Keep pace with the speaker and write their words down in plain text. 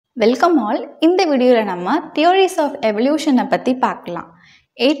Welcome all. இந்த வீடியோவில் நம்ம தியரிஸ் ஆஃப் எவல்யூஷனை பற்றி பார்க்கலாம்.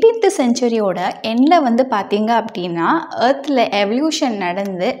 18th செஞ்சுரியோட எண்டில் பார்த்தீங்க அப்படின்னா எர்த்தில் எவல்யூஷன்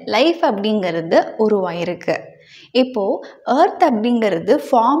நடந்து லைஃப் அப்படிங்கிறது உருவாயிருக்கு. இப்போது எர்த் அப்படிங்கிறது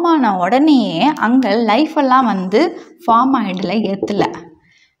ஃபார்ம் ஆன உடனேயே அங்கே லைஃபெல்லாம் ஃபார்ம் ஆகிடல. எர்த்தில்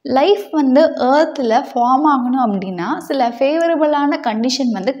லைஃப் எர்த்தில் ஃபார்ம் ஆகணும் அப்படின்னா சில ஃபேவரபுளான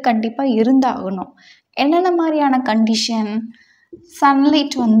கண்டிஷன் கண்டிப்பாக இருந்தாகணும். என்னென்ன மாதிரியான கண்டிஷன்?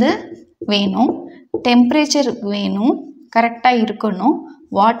 சன்லைட் வேணும், டெம்பரேச்சர் வேணும், கரெக்டாக இருக்கணும்,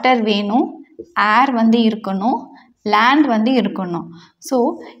 வாட்டர் வேணும், ஏர் இருக்கணும், லேண்ட் இருக்கணும். ஸோ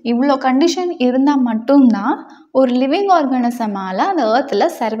இவ்வளோ கண்டிஷன் இருந்தால் மட்டும்தான் ஒரு லிவிங் ஆர்கானிசமால் அந்த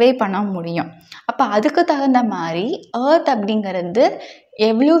ஏர்த்தில் சர்வே பண்ண முடியும். அப்போ அதுக்கு தகுந்த மாதிரி ஏர்த் அப்படிங்கிறது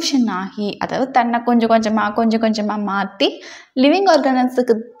எவல்யூஷன் ஆகி, அதாவது தன்னை கொஞ்சம் கொஞ்சமாக மாற்றி லிவிங்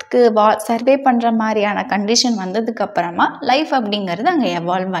ஆர்கானிசத்துக்கு சர்வே பண்ணுற மாதிரியான கண்டிஷன் வந்ததுக்கப்புறமா லைஃப் அப்படிங்கிறது அங்கே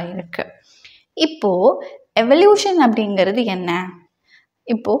எவால்வ் ஆகிருக்கு. இப்போது எவல்யூஷன் அப்படிங்கிறது என்ன?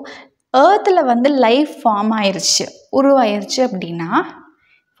 இப்போது ஏர்த்தில் லைஃப் ஃபார்ம் ஆயிடுச்சு, உருவாயிருச்சு அப்படின்னா,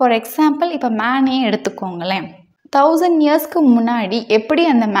 ஃபார் எக்ஸாம்பிள் இப்போ மேனே எடுத்துக்கோங்களேன். 1000 இயர்ஸ்க்கு முன்னாடி எப்படி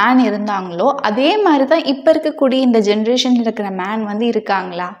அந்த மேன் இருந்தாங்களோ அதே மாதிரி தான் இப்போ இருக்கக்கூடிய இந்த ஜென்ரேஷனில் இருக்கிற மேன்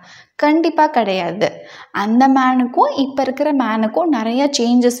இருக்காங்களா? கண்டிப்பாக கிடையாது. அந்த மேனுக்கும் இப்போ இருக்கிற மேனுக்கும் நிறைய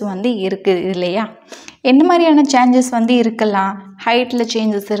சேஞ்சஸ் இருக்குது இல்லையா? என்ன மாதிரியான சேஞ்சஸ் இருக்கலாம்? ஹைட்டில்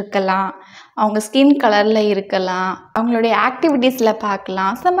சேஞ்சஸ் இருக்கலாம், அவங்க ஸ்கின் கலரில் இருக்கலாம், அவங்களுடைய ஆக்டிவிட்டீஸில்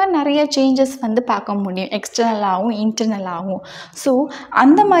பார்க்கலாம். அந்த மாதிரி நிறைய சேஞ்சஸ் பார்க்க முடியும், எக்ஸ்டர்னலாகவும் இன்டர்னலாகவும். ஸோ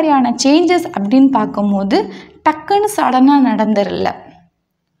அந்த மாதிரியான சேஞ்சஸ் அப்படின்னு பார்க்கும்போது டக்குன்னு சடனாக நடந்துடல,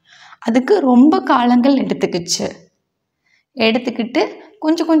 அதுக்கு ரொம்ப காலங்கள் எடுத்துக்கிட்டு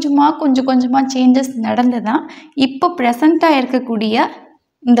கொஞ்சம் கொஞ்சமாக சேஞ்சஸ் நடந்து தான் இப்போ ப்ரெசண்ட்டாக இருக்கக்கூடிய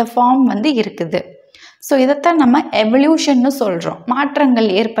இந்த ஃபார்ம் இருக்குது. ஸோ இதைத்தான் நம்ம எவல்யூஷன்னு சொல்கிறோம். மாற்றங்கள்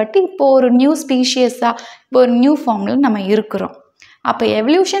ஏற்பட்டு இப்போது ஒரு நியூ ஸ்பீஷியஸாக, இப்போ ஒரு நியூ ஃபார்மில் நம்ம இருக்கிறோம். அப்போ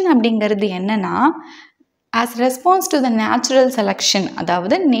எவல்யூஷன் அப்படிங்கிறது என்னென்னா, as response to the natural selection,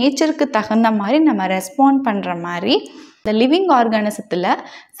 அதாவது நேச்சருக்கு தகுந்த மாதிரி நம்ம ரெஸ்பாண்ட் பண்ணுற மாதிரி இந்த லிவிங் ஆர்கானிசத்தில்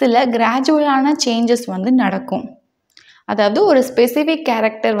சில கிராஜுவலான சேஞ்சஸ் நடக்கும். அதாவது ஒரு ஸ்பெசிஃபிக்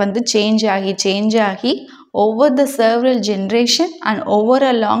கேரக்டர் சேஞ்ச் ஆகி over the several generation and over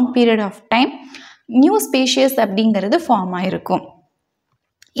a long period of time new species அப்படிங்கிறது ஃபார்ம் ஆகிருக்கும்.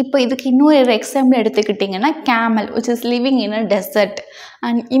 இப்போ இதுக்கு இன்னொரு எக்ஸாம்பிள் எடுத்துக்கிட்டிங்கன்னா camel, which is living in a dessert.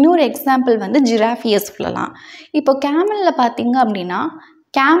 And இன்னொரு எக்ஸாம்பிள் ஜிராஃபியை சொல்லலாம். இப்போ கேமலில் பார்த்தீங்க அப்படின்னா,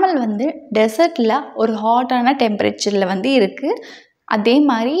 கேமல் டெசர்ட்டில் ஒரு ஹாட்டான டெம்பரேச்சரில் இருக்குது. அதே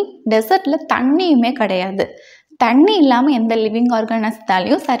மாதிரி டெசர்ட்டில் தண்ணியுமே கிடையாது. தண்ணி இல்லாமல் எந்த லிவிங்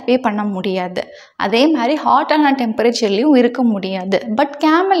ஆர்கானிசத்தாலையும் சர்வே பண்ண முடியாது. அதே மாதிரி ஹாட்டான டெம்பரேச்சர்லேயும் இருக்க முடியாது. பட்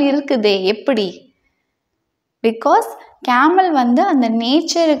கேமல் இருக்குதே, எப்படி? பிகாஸ் கேமல் அந்த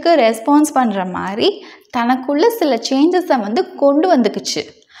நேச்சருக்கு ரெஸ்பான்ஸ் பண்ணுற மாதிரி தனக்குள்ள சில சேஞ்சஸை கொண்டு வந்துக்குச்சு.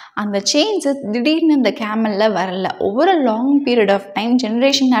 அந்த சேஞ்சஸ் திடீர்னு இந்த கேமலில் வரல. ஒவ்வொரு long period of time,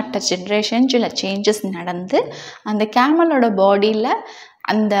 generation after generation சில சேஞ்சஸ் நடந்து அந்த கேமலோட பாடியில்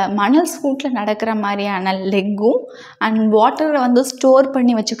அந்த மணல் ஸ்கூட்டில் நடக்கிற மாதிரியான லெக்கும் அண்ட் வாட்டரை ஸ்டோர்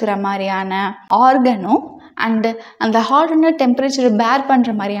பண்ணி வச்சுக்கிற மாதிரியான ஆர்கனும் அண்டு அந்த ஹாட்டான டெம்பரேச்சரை பேர்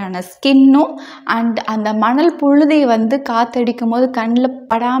பண்ணுற மாதிரியான ஸ்கின்னும் அண்ட் அந்த மணல் புழுதியை காற்றடிக்கும் போது கண்ணில்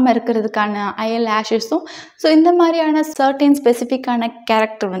படாமல் இருக்கிறதுக்கான அயல் ஆஷஸும், ஸோ இந்த மாதிரியான சர்டன் ஸ்பெசிஃபிக்கான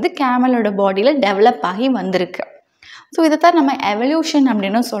கேரக்டர் கேமலோட பாடியில் டெவலப் ஆகி வந்திருக்கு. ஸோ இதைத்தான் நம்ம எவல்யூஷன்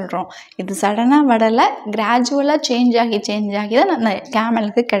அப்படின்னு சொல்கிறோம். இது சடனாக வரலை, கிராஜுவலாக சேஞ்ச் ஆகி தான் அந்த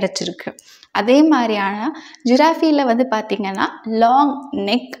கேமலுக்கு கிடச்சிருக்கு. அதே மாதிரியான ஜிராஃபியில் பார்த்திங்கன்னா long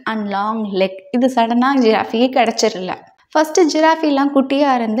neck and long leg, இது சடனாக ஜிராஃபிக்கு கிடச்சிடல. ஃபஸ்ட்டு ஜிராஃபிலாம்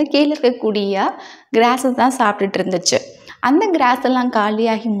குட்டியாக இருந்து கீழே இருக்கக்கூடிய கிராஸை தான் சாப்பிட்டுட்டு இருந்துச்சு. அந்த கிராஸ் எல்லாம்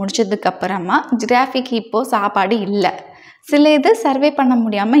காலியாகி முடிச்சதுக்கப்புறமா ஜிராஃபிக்கு இப்போது சாப்பாடு இல்லை. சில இது சர்வே பண்ண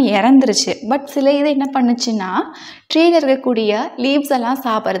முடியாமல் இறந்துருச்சு. பட் சில இது என்ன பண்ணுச்சுன்னா, ட்ரீயில் இருக்கக்கூடிய லீவ்ஸ் எல்லாம்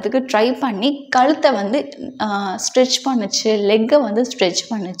சாப்பிட்றதுக்கு ட்ரை பண்ணி கழுத்தை ஸ்ட்ரெச் பண்ணுச்சு, லெக்கை ஸ்ட்ரெச்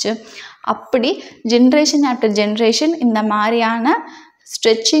பண்ணுச்சு. அப்படி ஜென்ரேஷன் ஆஃப்டர் ஜென்ரேஷன் இந்த மாதிரியான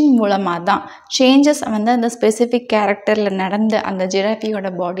ஸ்ட்ரெச்சிங் மூலமாக தான் சேஞ்சஸ் அந்த ஸ்பெசிஃபிக் கேரக்டரில் நடந்த அந்த ஜிராஃபியோட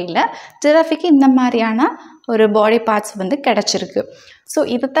பாடியில் ஜிராஃபிக்கு இந்த மாதிரியான ஒரு பாடி பார்ட்ஸ் கிடச்சிருக்கு. ஸோ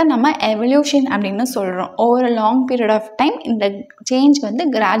இதைத்தான் நம்ம எவல்யூஷன் அப்படின்னு சொல்கிறோம். Over a long period of time இந்த சேஞ்ச்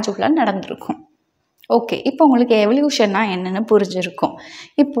கிராஜுவலாக நடந்திருக்கும். ஓகே, இப்போ உங்களுக்கு எவல்யூஷன்னா என்னென்னு புரிஞ்சிருக்கும்.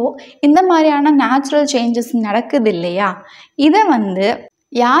 இப்போது இந்த மாதிரியான நேச்சுரல் சேஞ்சஸ் நடக்குது இல்லையா, இதை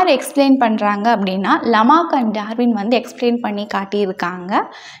யார் எக்ஸ்பிளைன் பண்ணுறாங்க அப்படின்னா லமார்க் அண்ட் டார்வின் எக்ஸ்பிளைன் பண்ணி காட்டியிருக்காங்க.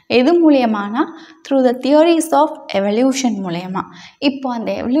 எது மூலியமானா through the theories of evolution மூலயமா. இப்போ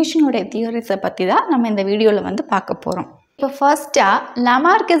அந்த எவல்யூஷனுடைய தியரிஸை பற்றி தான் நம்ம இந்த வீடியோவில் பார்க்க போகிறோம். இப்போ ஃபர்ஸ்ட்டாக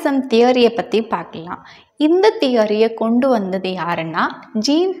Lamarckism தியரியை பற்றி பார்க்கலாம். இந்த தியரியை கொண்டு வந்தது யாருன்னா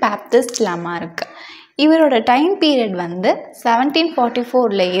ஜீன் பாப்டிஸ்ட் லமார்க். இவரோட டைம் பீரியட் வந்து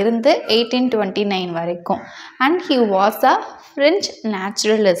 1744 இருந்து 1829 வரைக்கும். And he was a French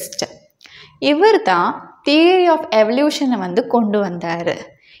naturalist. இவர் தான் தியரி ஆஃப் எவல்யூஷனை வந்து கொண்டு வந்தார்.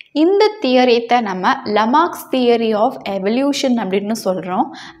 இந்த தியரியை தான் நம்ம லமார்க்ஸ் தியரி ஆஃப் எவல்யூஷன் அப்படின்னு சொல்கிறோம்.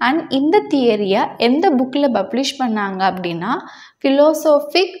 அண்ட் இந்த தியரியை எந்த புக்கில் பப்ளிஷ் பண்ணாங்க அப்படின்னா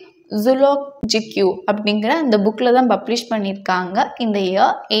ஃபிலோசோஃபிக் ஜூலோஜிக்யூ அப்படிங்கிற அந்த புக்கில் தான் பப்ளிஷ் பண்ணியிருக்காங்க இந்த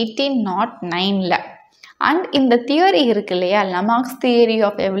இயர் 1809. அண்ட் இந்த தியரி இருக்கு இல்லையா, லமார்க்ஸ் தியரி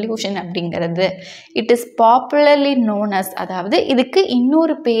ஆஃப் எவல்யூஷன் அப்படிங்கிறது, it is popularly known as, அதாவது இதுக்கு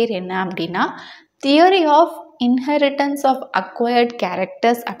இன்னொரு பேர் என்ன அப்படின்னா theory of inheritance of acquired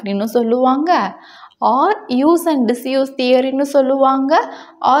characters அப்படின்னு சொல்லுவாங்க, ஆர் யூஸ் அண்ட் டிஸ்யூஸ் தியரின்னு சொல்லுவாங்க,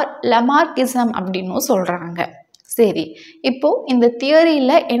 ஆர் லமார்க்கிசம் அப்படின்னு சொல்கிறாங்க. சரி, இப்போது இந்த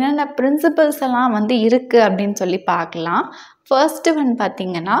தியரியில் என்னென்ன பிரின்சிபல்ஸ் எல்லாம் வந்து இருக்குது அப்படின்னு சொல்லி பார்க்கலாம். ஃபர்ஸ்ட்டு ஒன்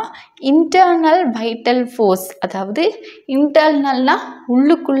பார்த்திங்கன்னா இன்டர்னல் வைட்டல் ஃபோர்ஸ், அதாவது இன்டர்னல்னால்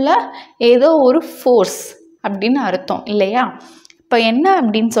உள்ளுக்குள்ளே ஏதோ ஒரு ஃபோர்ஸ் அப்படின்னு அர்த்தம் இல்லையா. இப்போ என்ன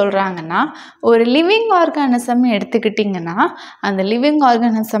அப்படின்னு சொல்கிறாங்கன்னா, ஒரு லிவிங் ஆர்கானிசம் எடுத்துக்கிட்டிங்கன்னா அந்த லிவிங்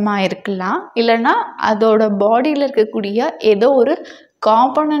ஆர்கானிசமாக இருக்கலாம், இல்லைன்னா அதோட பாடியில் இருக்கக்கூடிய ஏதோ ஒரு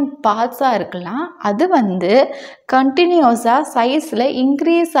காம்பனண்ட் பார்ட்ஸாக இருக்கலாம். அது வந்து கண்டினியூஸாக சைஸில்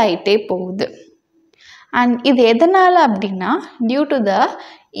இன்க்ரீஸ் ஆகிட்டே போகுது. அண்ட் இது எதனால் அப்படின்னா due to the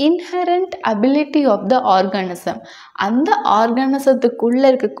inherent ability of the organism. அந்த ஆர்கானிசத்துக்குள்ளே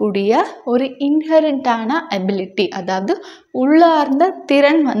இருக்கக்கூடிய ஒரு இன்ஹெரண்ட்டான அபிலிட்டி, அதாவது உள்ளார்ந்த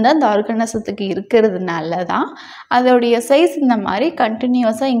திறன் வந்து அந்த ஆர்கானிசத்துக்கு இருக்கிறதுனால தான் அதோடைய சைஸ் இந்த மாதிரி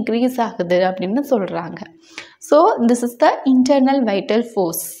கண்டினியூஸாக இன்க்ரீஸ் ஆகுது அப்படின்னு சொல்கிறாங்க. So this is the internal vital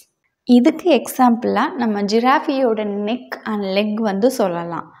force. இதுக்கு எக்ஸாம்பிளாக நம்ம ஜிராஃபியோட நெக் அண்ட் லெக் வந்து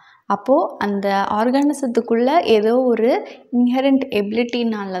சொல்லலாம். அப்போது அந்த ஆர்கானிசத்துக்குள்ளே ஏதோ ஒரு இன்ஹெரண்ட்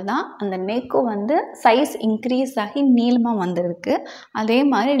எபிலிட்டினால தான் அந்த நெக்கும் வந்து சைஸ் இன்க்ரீஸ் ஆகி நீளமாக வந்திருக்கு, அதே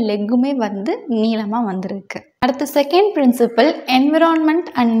மாதிரி லெக்குமே வந்து நீளமாக வந்திருக்கு. அடுத்து second principal environment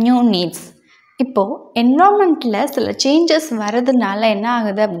and new needs. இப்போது என்விரான்மெண்ட்டில் சில சேஞ்சஸ் வரதுனால என்ன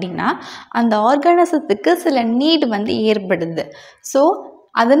ஆகுது அப்படின்னா அந்த ஆர்கானிசத்துக்கு சில நீடு வந்து ஏற்படுது. ஸோ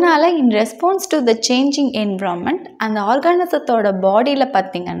அதனால் இன் response to the changing environment அந்த ஆர்கானிசத்தோட பாடியில்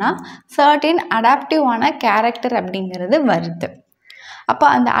பார்த்திங்கன்னா சர்டின் அடாப்டிவான கேரக்டர் அப்படிங்கிறது வருது. அப்போ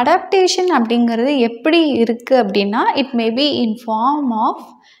அந்த அடாப்டேஷன் அப்படிங்கிறது எப்படி இருக்குது அப்படின்னா it may be in form of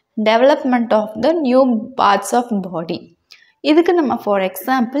development of the new parts of body. இதுக்கு நம்ம ஃபார்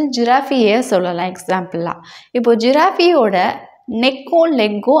எக்ஸாம்பிள் ஜிராஃபியே சொல்லலாம் எக்ஸாம்பிளாக. இப்போது ஜிராஃபியோட நெக்கும்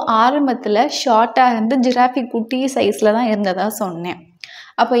லெக்கும் ஆரம்பத்தில் ஷார்ட்டாக இருந்து ஜிராஃபி குட்டி சைஸில் தான் இருந்ததாக சொன்னேன்.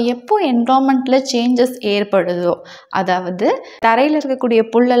 அப்போ எப்போ என்விரான்மெண்ட்டில் சேஞ்சஸ் ஏற்படுதோ, அதாவது தரையில் இருக்கக்கூடிய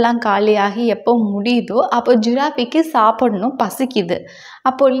புல்லெல்லாம் காலியாகி எப்போ முடியுதோ அப்போ ஜிராஃபிக்கு சாப்பிடணும், பசிக்குது.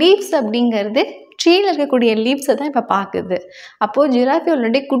 அப்போது லீவ்ஸ் அப்படிங்கிறது ட்ரீயில் இருக்கக்கூடிய லீவ்ஸை தான் இப்போ பார்க்குது. அப்போது ஜிராஃபி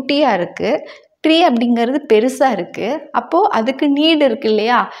ஆல்ரெடி குட்டியாக இருக்குது, ட்ரீ அப்படிங்கிறது பெருசாக இருக்குது. அப்போது அதுக்கு நீடு இருக்குது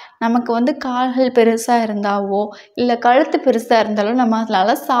இல்லையா, நமக்கு வந்து கால்கள் பெருசாக இருந்தாவோ இல்லை கழுத்து பெருசாக இருந்தாலும் நம்ம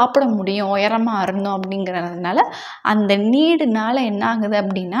அதனால் சாப்பிட முடியும் உயரமாக இருந்தோம் அப்படிங்கிறதுனால அந்த நீடுனால என்ன ஆகுது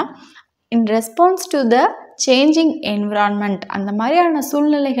அப்படின்னா இன் response to the changing environment அந்த மாதிரியான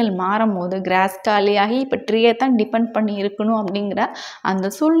சூழ்நிலைகள் மாறும் போது கிராஸ் காலியாகி இப்போ ட்ரீயை தான் டிபெண்ட் பண்ணி இருக்கணும் அப்படிங்கிற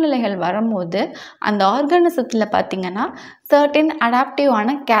அந்த சூழ்நிலைகள் வரும்போது அந்த ஆர்கானிசத்தில் பார்த்திங்கன்னா சர்டின்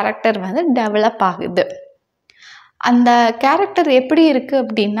அடாப்டிவான கேரக்டர் வந்து டெவலப் ஆகுது. அந்த கேரக்டர் எப்படி இருக்குது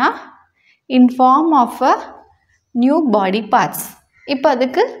அப்படின்னா in form of a new body parts. இப்போ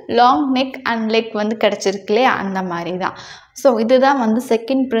அதுக்கு லாங் நெக் அண்ட் லெக் வந்து கிடச்சிருக்கு இல்லையா, அந்த மாதிரி தான். ஸோ இதுதான் வந்து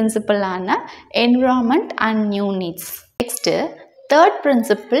second பிரின்சிபலான environment and new needs. Next third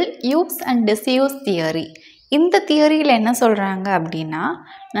principle use and disuse theory. இந்த தியரியில் என்ன சொல்கிறாங்க அப்படின்னா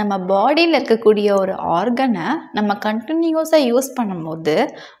நம்ம பாடியில் இருக்கக்கூடிய ஒரு ஆர்கனை நம்ம கண்டினியூஸாக யூஸ் பண்ணும்போது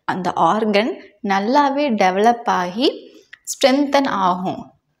அந்த ஆர்கன் நல்லாவே டெவலப் ஆகி ஸ்ட்ரென்தன் ஆகும்.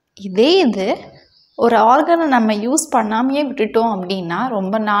 இதே இது ஒரு ஆர்கனை நம்ம யூஸ் பண்ணாமையே விட்டுட்டோம் அப்படின்னா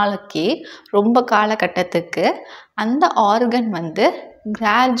ரொம்ப நாளைக்கு ரொம்ப காலகட்டத்துக்கு அந்த ஆர்கன் வந்து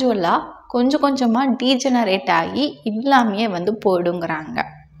கிராஜுவலாக கொஞ்சம் கொஞ்சமாக டீஜெனரேட் ஆகி இல்லாமையே வந்து போயிடுங்கிறாங்க.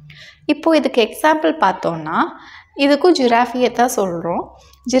 இப்போது இதுக்கு எக்ஸாம்பிள் பார்த்தோன்னா இதுக்கும் ஜிராஃபியை தான் சொல்கிறோம்.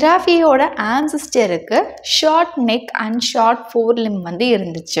 ஜிராஃபியோட ஆன்சிஸ்டருக்கு short neck and short four Lim வந்து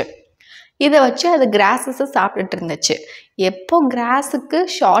இருந்துச்சு. இதை வச்சு அது கிராஸஸை சாப்பிட்டுட்டு இருந்துச்சு. எப்போ கிராஸுக்கு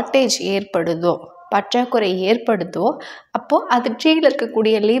ஷார்ட்டேஜ் ஏற்படுதோ, பற்றாக்குறை ஏற்படுதோ, அப்போது அது ட்ரீயில்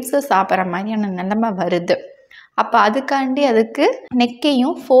இருக்கக்கூடிய லீவ்ஸை சாப்பிட்ற மாதிரியான நிலைமை வருது. அப்போ அதுக்காண்டி அதுக்கு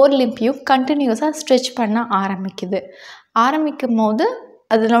நெக்கையும் ஃபோர் லிம்பையும் கண்டினியூஸாக ஸ்ட்ரெச் பண்ண ஆரம்பிக்குது. ஆரம்பிக்கும் போது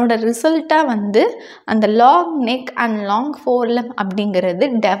அதனோட ரிசல்ட்டாக வந்து அந்த லாங் நெக் அண்ட் லாங் ஃபோர்லம் அப்படிங்கிறது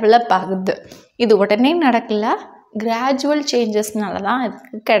டெவலப் ஆகுது. இது உடனே நடக்கல, கிராஜுவல் சேஞ்சஸ்னால தான்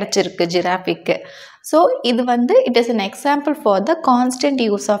இதுக்கு கிடச்சிருக்கு ஜிராஃபிக்கு. ஸோ இது வந்து it is an example for the constant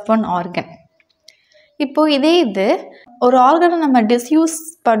use of one organ. இப்போது இதே இது ஒரு ஆர்கனை நம்ம டிஸ்யூஸ்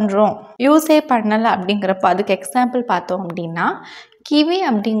பண்ணுறோம், யூஸே பண்ணலை அப்படிங்கிறப்ப அதுக்கு எக்ஸாம்பிள் பார்த்தோம் அப்படின்னா, கிவி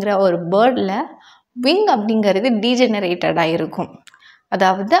அப்படிங்கிற ஒரு பேர்டில் விங் அப்படிங்கிறது டீஜெனரேட்டடாக இருக்கும்.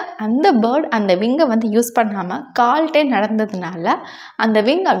 அதாவது அந்த பேர்ட் அந்த விங்கை வந்து யூஸ் பண்ணாமல் கால்ட்டே நடந்ததுனால அந்த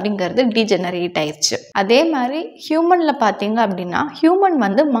விங் அப்படிங்கிறது டீஜெனரேட் ஆயிடுச்சு. அதே மாதிரி ஹியூமனில் பார்த்தீங்க அப்படின்னா, ஹியூமன்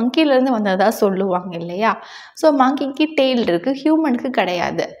வந்து மங்கிலேருந்து வந்ததாக சொல்லுவாங்க இல்லையா? ஸோ மங்கிக்கு டெய்ல் இருக்குது, ஹியூமனுக்கு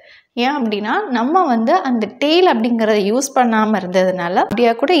கிடையாது. ஏன் அப்படின்னா நம்ம வந்து அந்த டெய்ல் அப்படிங்கிறத யூஸ் பண்ணாமல் இருந்ததுனால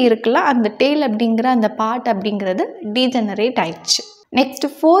அப்படியா கூட இருக்கலாம், அந்த டெய்ல் அப்படிங்கிற அந்த பார்ட் அப்படிங்கிறது டீஜெனரேட் ஆயிடுச்சு. Next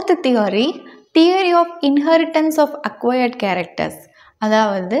 4th theory of inheritance of acquired characters.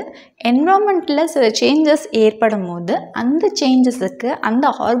 அதாவது என்விரான்மெண்ட்டில் சில சேஞ்சஸ் ஏற்படும் போது அந்த சேஞ்சஸுக்கு அந்த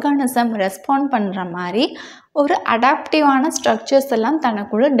ஆர்கானிசம் ரெஸ்பாண்ட் பண்ணுற மாதிரி ஒரு அடாப்டிவான ஸ்ட்ரக்சர்ஸ் எல்லாம்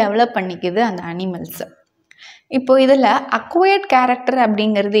தனக்குள்ளே டெவலப் பண்ணிக்குது அந்த அனிமல்ஸு. இப்போ இதில் அக்வயர்ட் கேரக்டர்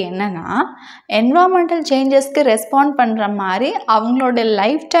அப்படிங்கிறது என்னென்னா, என்விரான்மெண்டல் சேஞ்சஸ்க்கு ரெஸ்பாண்ட் பண்ணுற மாதிரி அவங்களோட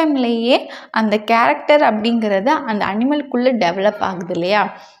லைஃப் டைம்லேயே அந்த கேரக்டர் அப்படிங்கிறது அந்த அனிமலுக்குள்ளே டெவலப் ஆகுது இல்லையா,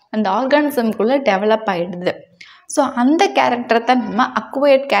 அந்த ஆர்கானிசம்குள்ளே டெவலப் ஆகிடுது. ஸோ அந்த கேரக்டரை தான் நம்ம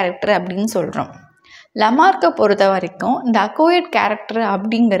அக்வயர்ட் கேரக்டர் அப்படின்னு சொல்கிறோம். லமார்க்கை பொறுத்த வரைக்கும் இந்த அக்வயர்ட் கேரக்டர்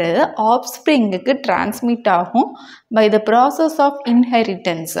அப்படிங்கிறது ஆஃப்ஸ்ப்ரிங்குக்கு டிரான்ஸ்மிட் ஆகும் by the process of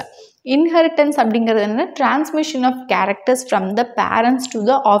inheritance. Inheritance அப்படிங்கிறது என்ன, transmission of characters from the parents to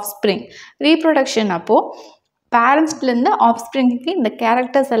the offspring. Reproduction அப்போது பேரண்ட்ஸ்லேருந்து ஆஃப்ஸ்ப்ரிங்குக்கு இந்த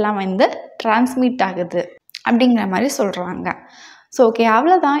கேரக்டர்ஸ் எல்லாம் வந்து டிரான்ஸ்மிட் ஆகுது அப்படிங்கிற மாதிரி சொல்கிறாங்க. ஸோ ஓகே,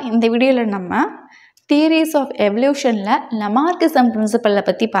 அவ்வளோதான் இந்த வீடியோவில் நம்ம தியரிஸ் ஆஃப் எவல்யூஷனில் லமார்க்கிசம் பிரின்சிபலை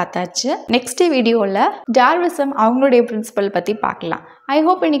பற்றி பார்த்தாச்சு. நெக்ஸ்ட் வீடியோவில் டார்விசம் அவங்களுடைய பிரின்சிபல் பற்றி பார்க்கலாம். ஐ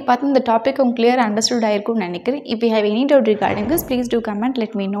ஹோப் இன்னைக்கு பார்த்து இந்த டாபிக் உங்களுக்கு கிளியர் அண்டர்ஸ்டுட் ஆயிருக்கும்னு நினைக்கிறேன். If you have any doubt regarding this, please do comment,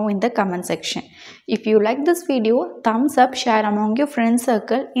 let me no in the comment section. If you like this video, Thums up, share among your friends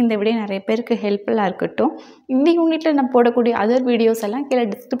circle. இந்த video நிறைய பேருக்கு ஹெல்ப்ஃபுல்லாக இருக்கட்டும். இந்த யூனிட்டில் நான் போடக்கூடிய அதர் வீடியோஸ் எல்லாம் கீழே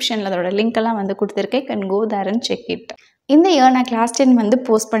டிஸ்கிரிப்ஷனில் அதோட லிங்க் எல்லாம் வந்து கொடுத்துருக்கேன். Can go there and check it. இந்த இயர் நான் கிளாஸ் 10 வந்து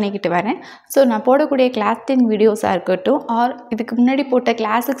போஸ்ட் பண்ணிக்கிட்டு வரேன். ஸோ நான் போடக்கூடிய கிளாஸ் 10 வீடியோஸாக இருக்கட்டும், ஆர் இதுக்கு முன்னாடி போட்ட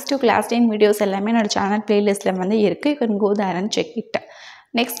கிளாஸ் 6 to கிளாஸ் 10 வீடியோஸ் எல்லாமே என்னோடய சேனல் பிளேலிஸ்ட்டில் வந்து இருக்குது. You can go there and check it.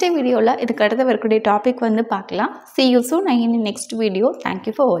 Next வீடியோவில் இதுக்கு அடுத்து வரக்கூடிய டாபிக் வந்து பார்க்கலாம். See you soon in the next video. Thank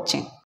you for watching.